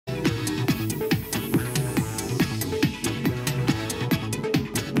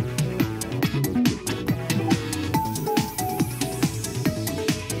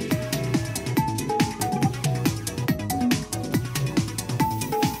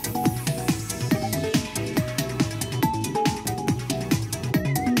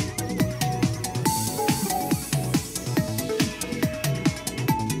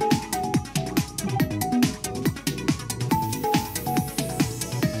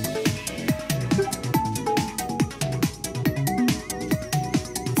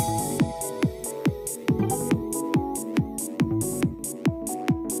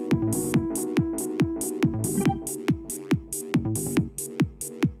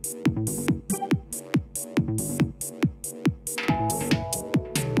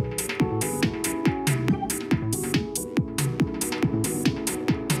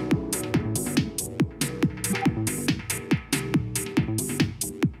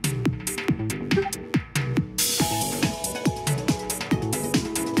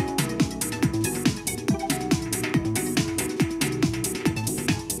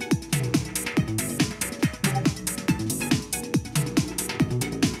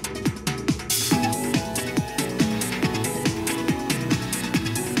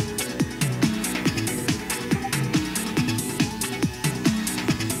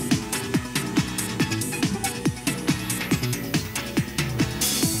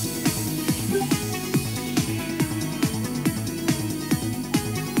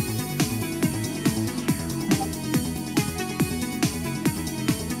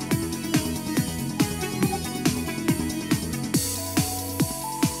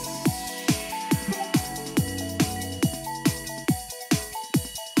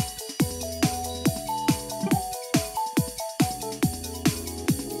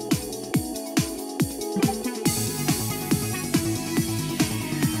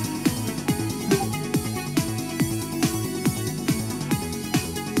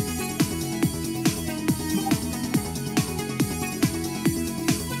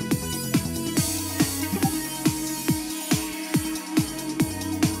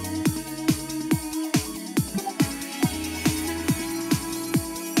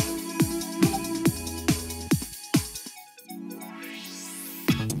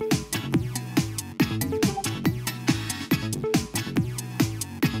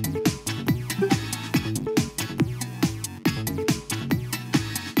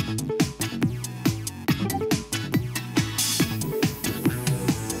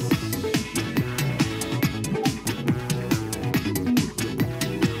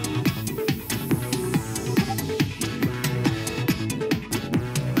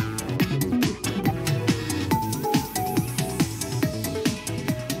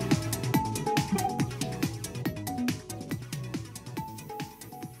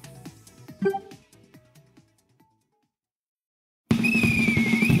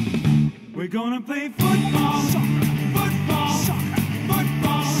gonna play football, soccer, football, soccer,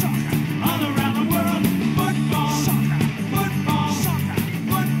 football, soccer, all around the world. Football, soccer, football, soccer,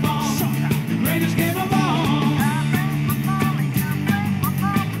 football, soccer, the greatest game of all.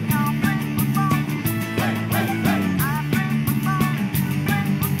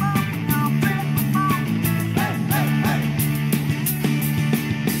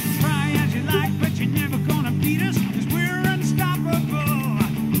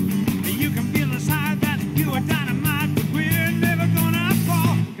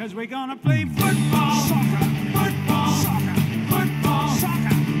 We're gonna play football, soccer, football, soccer, football,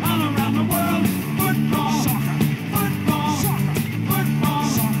 soccer, all around the world. Football, soccer, football, soccer, football,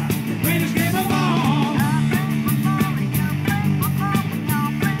 soccer, the greatest game of all.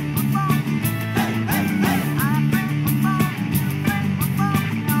 Hey, hey, hey.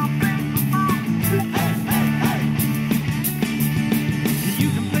 Hey, hey, hey. You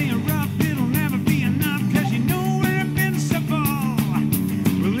can play a rough, it'll never be enough, 'cause you know we're invincible.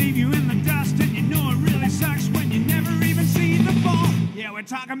 You in the dust, and you know it really sucks when you never even see the ball. Yeah, we're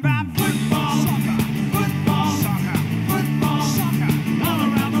talking about football, soccer, football, soccer, football, soccer, all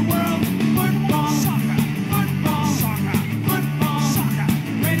around the world. Football, soccer, football, soccer, football, soccer,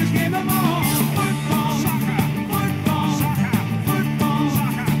 greatest game of all. Football, soccer, football, soccer, football,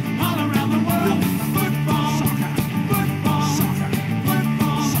 soccer, all around the world. Football, soccer, football, soccer,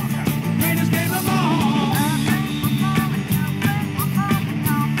 football, soccer, greatest game of all.